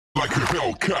like a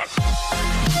bell cut.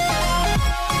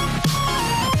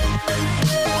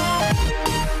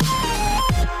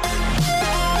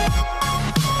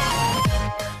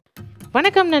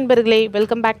 வணக்கம் நண்பர்களே,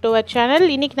 welcome back to our channel.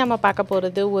 இன்றைக்கி நம்ம பார்க்க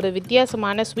போகிறது ஒரு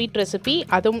வித்தியாசமான ஸ்வீட் ரெசிபி.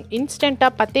 அதுவும்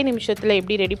இன்ஸ்டண்ட்டாக 10 நிமிஷத்தில்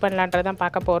எப்படி ரெடி பண்ணலான்றதான்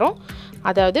பார்க்க போகிறோம்.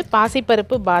 அதாவது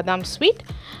பாசிப்பருப்பு பாதாம் ஸ்வீட்.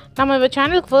 நம்ம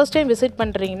சேனலுக்கு ஃபர்ஸ்ட் டைம் விசிட்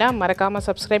பண்ணுறீங்கன்னா மறக்காமல்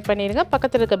சப்ஸ்கிரைப் பண்ணிடுங்க.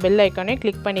 பக்கத்தில் இருக்க பெல் ஐக்கானையும்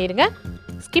கிளிக் பண்ணிடுங்க.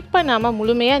 ஸ்கிப் பண்ணாமல்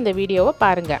முழுமையாக இந்த வீடியோவை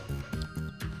பாருங்கள்.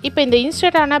 இப்போ இந்த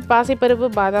இன்ஸ்டண்ட்டான பாசிப்பருப்பு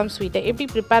பாதாம் ஸ்வீட்டை எப்படி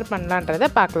ப்ரிப்பேர் பண்ணலான்றதை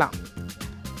பார்க்கலாம்.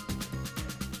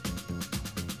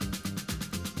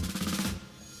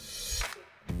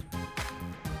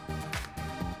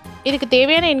 இதுக்கு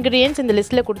தேவையான இன்க்ரீடியன்ட்ஸ் இந்த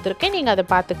லிஸ்ட்டில் கொடுத்துருக்கேன், நீங்கள் அதை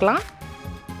பார்த்துக்கலாம்.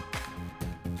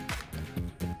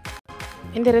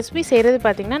 இந்த ரெசிபி செய்கிறது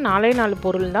பார்த்திங்கன்னா 4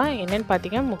 பொருள் தான். என்னென்னு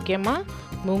பார்த்தீங்கன்னா முக்கியமாக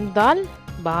மூங் தால்,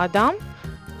 பாதாம்,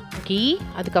 கீ,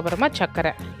 அதுக்கப்புறமா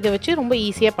சர்க்கரை. இதை வச்சு ரொம்ப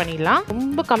ஈஸியாக பண்ணிடலாம்.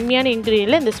 ரொம்ப கம்மியான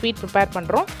இன்க்ரீடியன்ட்டில் இந்த ஸ்வீட் ப்ரிப்பேர்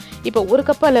பண்ணுறோம். இப்போ 1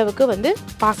 கப் அளவுக்கு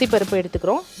பாசிப்பருப்பு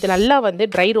எடுத்துக்கிறோம். இது நல்லா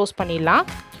ட்ரை ரோஸ்ட் பண்ணிடலாம்.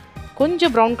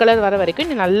 கொஞ்சம் ப்ரௌன் கலர் வர வரைக்கும்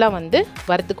இது நல்லா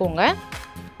வறுத்துக்கோங்க.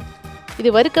 இது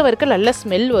வறுக்க நல்ல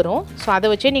ஸ்மெல் வரும். ஸோ அதை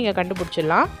வச்சே நீங்கள்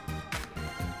கண்டுபிடிச்சிடலாம்.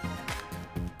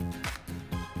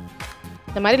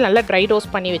 இந்த மாதிரி நல்லா ட்ரை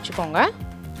ரோஸ்ட் பண்ணி வச்சுக்கோங்க.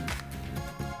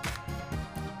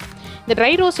 இந்த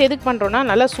ட்ரை ரோஸ்ட் எதுக்கு பண்ணுறோன்னா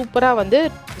நல்லா சூப்பராக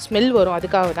ஸ்மெல் வரும்,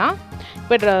 அதுக்காக தான்.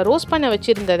 இப்போ ரோஸ்ட் பண்ண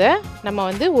வச்சுருந்ததை நம்ம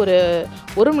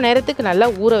ஒரு மணி நேரத்துக்கு நல்லா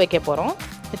ஊற வைக்க போகிறோம்.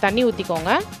 தண்ணி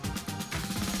ஊற்றிக்கோங்க.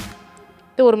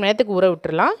 இது 1 மணி நேரத்துக்கு ஊற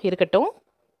விட்டுறலாம், இருக்கட்டும்.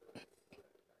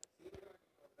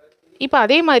 இப்போ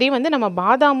அதே மாதிரி நம்ம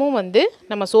பாதாமும்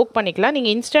நம்ம சோக் பண்ணிக்கலாம்.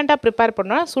 நீங்கள் இன்ஸ்டண்ட்டாக ப்ரிப்பேர்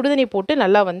பண்ணால் சுடுதண்ணி போட்டு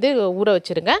நல்லா ஊற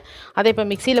வச்சுருங்க. அதை இப்போ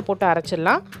மிக்சியில் போட்டு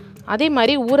அரைச்சிடலாம். அதே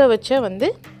மாதிரி ஊற வச்ச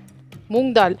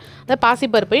மூங் தால், அந்த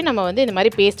பாசிப்பருப்பையும் நம்ம இந்த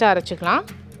மாதிரி பேஸ்ட்டாக அரைச்சிக்கலாம்.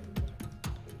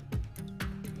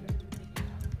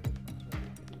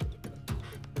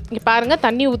 இங்கே பாருங்கள்,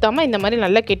 தண்ணி ஊற்றாமல் இந்த மாதிரி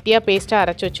நல்லா கெட்டியாக பேஸ்ட்டாக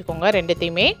அரைச்சி வச்சுக்கோங்க.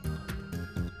 ரெண்டுத்தையுமே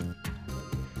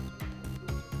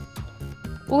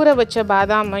ஊற வச்ச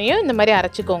பாதாமையும் இந்த மாதிரி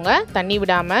அரைச்சிக்கோங்க. தண்ணி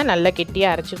விடாமல் நல்லா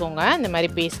கெட்டியாக அரைச்சிக்கோங்க, இந்த மாதிரி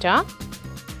பேஸ்ட்டாக.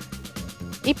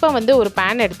 இப்போ ஒரு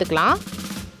பேன் எடுத்துக்கலாம்.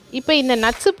 இப்போ இந்த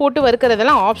நட்ஸு போட்டு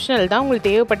வறுக்கிறதெல்லாம் ஆப்ஷனல் தான். உங்களுக்கு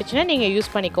தேவைப்பட்டுச்சுன்னா நீங்கள்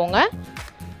யூஸ் பண்ணிக்கோங்க.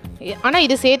 ஆனால்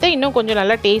இது சேர்த்தா இன்னும் கொஞ்சம்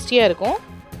நல்லா டேஸ்டியாக இருக்கும்.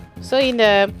 ஸோ இந்த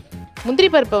முந்திரி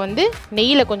பருப்பை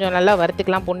நெய்யில் கொஞ்சம் நல்லா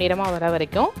வறுத்துக்கலாம், பொன்னிறமாக வர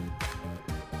வரைக்கும்.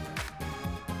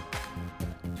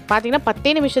 பார்த்திங்கன்னா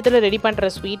 10 நிமிஷத்தில் ரெடி பண்ணுற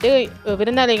ஸ்வீட்டு.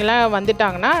 விருந்தாளிகள்லாம்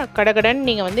வந்துட்டாங்கன்னா கடகடன்னு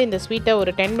நீங்கள் இந்த ஸ்வீட்டை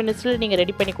ஒரு 10 மினிட்ஸில் நீங்கள்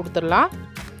ரெடி பண்ணி கொடுத்துடலாம்.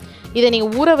 இதை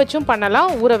நீங்கள் ஊற வச்சும் பண்ணலாம்,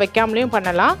 ஊற வைக்காமலேயும்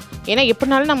பண்ணலாம். ஏன்னா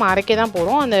எப்படினாலும் நம்ம அரைக்க தான்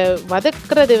போகிறோம். அந்த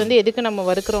வதக்குறது எதுக்கு நம்ம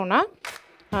வறுக்கிறோன்னா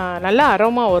நல்லா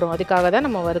அரோமா வரும், அதுக்காக தான்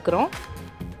நம்ம வறுக்கிறோம்.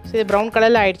 ஸோ இது ப்ரௌன்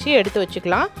கலரில் ஆகிடுச்சி, எடுத்து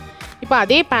வச்சுக்கலாம். இப்போ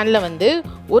அதே பேனில்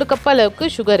 1 கப் அளவுக்கு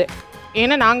சுகரு.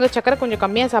 ஏன்னா நாங்கள் சக்கரை கொஞ்சம்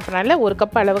கம்மியாக சாப்பிட்றனால 1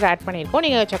 கப் அளவுக்கு ஆட் பண்ணியிருக்கோம்.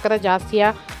 நீங்கள் சக்கரை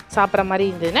ஜாஸ்தியாக சாப்பிட்ற மாதிரி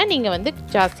இருந்ததுன்னா நீங்கள்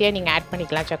ஜாஸ்தியாக நீங்கள் ஆட்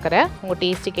பண்ணிக்கலாம் சக்கரை, உங்கள்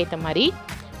டேஸ்ட்டுக்கு ஏற்ற மாதிரி.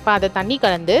 இப்போ அதை தண்ணி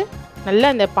கலந்து நல்லா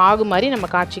அந்த பாகு மாதிரி நம்ம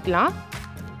காய்ச்சிக்கலாம்.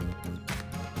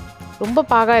 ரொம்ப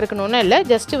பாகாக இருக்கணும்னு இல்லை,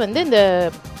 ஜஸ்ட்டு இந்த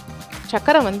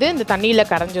சக்கரை இந்த தண்ணியில்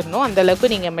கரைஞ்சிடணும்.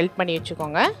 அந்தளவுக்கு நீங்கள் மெல்ட் பண்ணி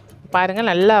வச்சுக்கோங்க. பாருங்கள்,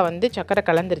 நல்லா சக்கரை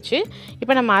கலந்துருச்சு.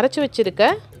 இப்போ நம்ம அரைச்சி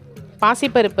வச்சுருக்க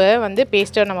பாசிப்பருப்பை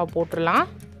பேஸ்ட்டை நம்ம போட்டுடலாம்.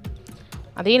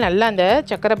 அதையும் நல்லா அந்த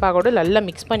சக்கரை பாகோடு நல்லா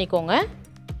மிக்ஸ் பண்ணிக்கோங்க.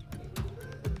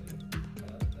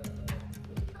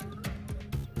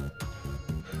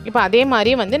 இப்போ அதே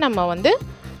மாதிரி நம்ம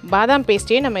பாதாம்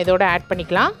பேஸ்ட்டையும் நம்ம இதோட ஆட்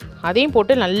பண்ணிக்கலாம். அதையும்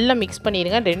போட்டு நல்லா மிக்ஸ்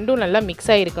பண்ணிடுங்க. ரெண்டும் நல்லா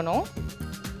மிக்ஸ் ஆகிருக்கணும்.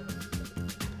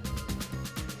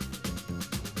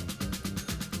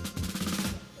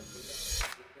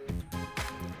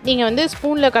 நீங்கள்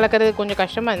ஸ்பூனில் கலக்கிறது கொஞ்சம்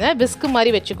கஷ்டமாக இருந்தால் விஸ்கு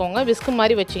மாதிரி வச்சுக்கோங்க. விஸ்கு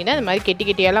மாதிரி வச்சிங்கன்னா இந்த மாதிரி கெட்டி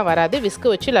கெட்டியெல்லாம் வராது. விஸ்கு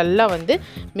வச்சு நல்லா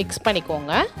மிக்ஸ்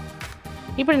பண்ணிக்கோங்க.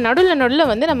 இப்படி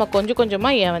நடுவில் நம்ம கொஞ்சம்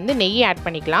கொஞ்சமாக நெய் ஆட்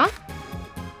பண்ணிக்கலாம்.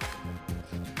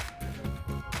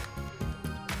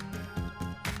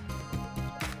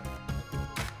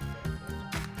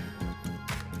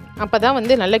 அப்போ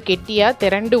தான் நல்லா கெட்டியாக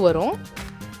திரண்டு வரும்.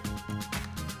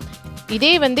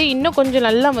 இதே இன்னும் கொஞ்சம்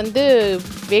நல்லா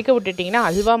வேக விட்டுட்டிங்கன்னா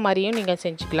அல்வா மாதிரியும் நீங்கள்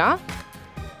செஞ்சுக்கலாம்.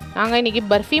 நாங்கள் இன்றைக்கி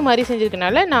பர்ஃபி மாதிரி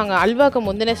செஞ்சுருக்கனால நாங்கள் அல்வாவுக்கு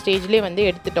முந்தின ஸ்டேஜ்லேயே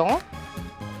எடுத்துட்டோம்.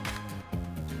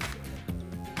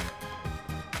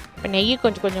 இப்போ நெய்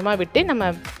கொஞ்சம் கொஞ்சமாக விட்டு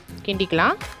நம்ம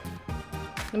கிண்டிக்கலாம்.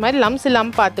 இந்த மாதிரி லம்ஸ்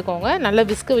இல்லாமல் பார்த்துக்கோங்க. நல்லா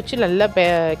விஸ்கு வச்சு நல்லா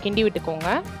கிண்டி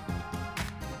விட்டுக்கோங்க.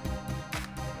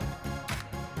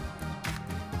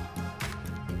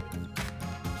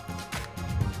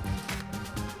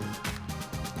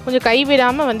 கொஞ்சம் கை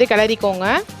விடாமல் கிளறிக்கோங்க.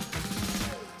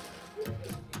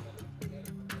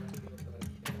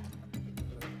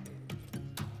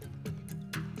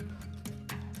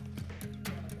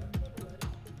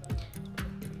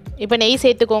 இப்போ நெய்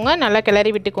சேர்த்துக்கோங்க, நல்லா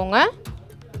கிளறி விட்டுக்கோங்க.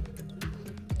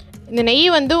 இந்த நெய்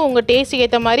வந்து உங்கள் டேஸ்ட்டுக்கு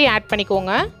ஏற்ற மாதிரி ஆட்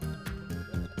பண்ணிக்கோங்க.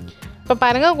 இப்போ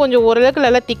பாருங்கள் கொஞ்சம் ஓரளவுக்கு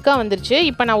நல்லா திக்காக வந்துருச்சு.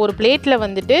 இப்போ நான் ஒரு பிளேட்டில்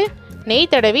வந்துட்டு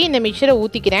நெய் தடவி இந்த மிக்சரை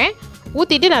ஊற்றிக்கிறேன்.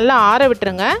 ஊற்றிட்டு நல்லா ஆற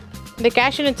விட்டுருங்க. இந்த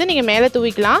கேஷ்யூ நட்ஸை நீங்கள் மேலே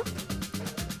தூவிக்கலாம்.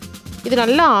 இது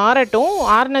நல்லா ஆறட்டும்.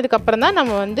 ஆறினதுக்கப்புறம் தான்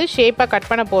நம்ம வந்து ஷேப்பாக கட்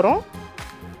பண்ண போகிறோம்.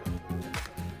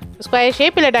 ஸ்கொயர்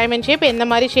ஷேப் இல்லை டைமண்ட் ஷேப் எந்த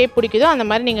மாதிரி ஷேப் பிடிக்குதோ அந்த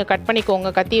மாதிரி நீங்கள் கட்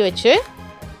பண்ணிக்கோங்க கத்தி வச்சு.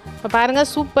 இப்போ பாருங்கள்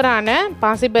சூப்பரான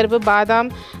பாசிப்பருப்பு பாதாம்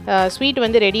ஸ்வீட்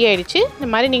வந்து ரெடி ஆகிடுச்சு. இந்த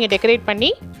மாதிரி நீங்கள் டெக்கரேட் பண்ணி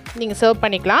நீங்கள் சர்வ்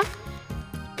பண்ணிக்கலாம்.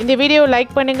 இந்த வீடியோ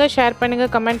லைக் பண்ணுங்கள், ஷேர்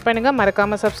பண்ணுங்கள், கமெண்ட் பண்ணுங்கள்,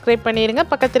 மறக்காமல் சப்ஸ்கிரைப் பண்ணிடுங்க.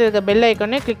 பக்கத்தில் இருக்க பெல்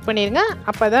ஐக்கானை கிளிக் பண்ணிடுங்க.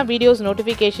 அப்போ தான் வீடியோஸ்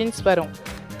நோட்டிஃபிகேஷன்ஸ் வரும்.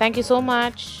 Thank you so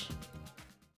much.